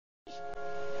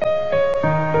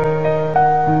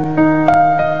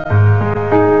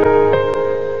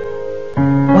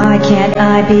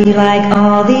might be like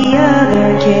all the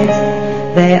other kids.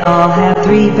 They all have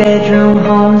 3-bedroom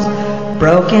homes,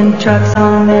 broken trucks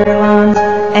on their lawns,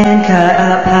 and cut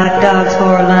up hot dogs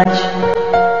for lunch.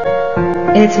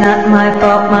 It's not my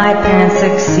fault my parents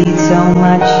succeed so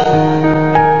much.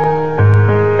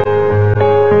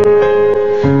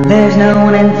 There's no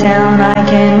one in town I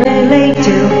can relate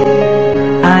to.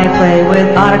 I play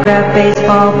with autographed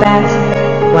baseball bats,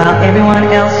 while everyone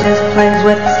else just plays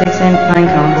with sticks and pine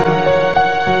cones.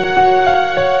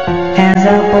 Has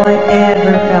a boy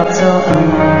ever felt so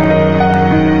alone?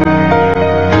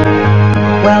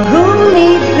 Well, who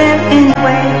needs them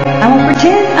anyway? I won't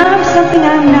pretend I'm something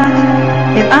I'm not.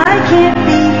 If I can't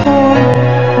be poor,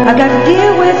 I've got to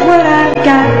deal with what I've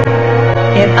got.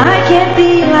 If I can't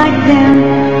be like them,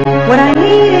 what I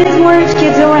need is more rich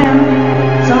kids around,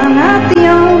 so I'm not the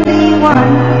only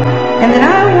one, and that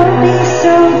I won't be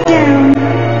so down.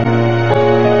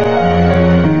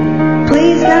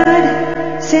 Please God,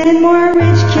 send more rich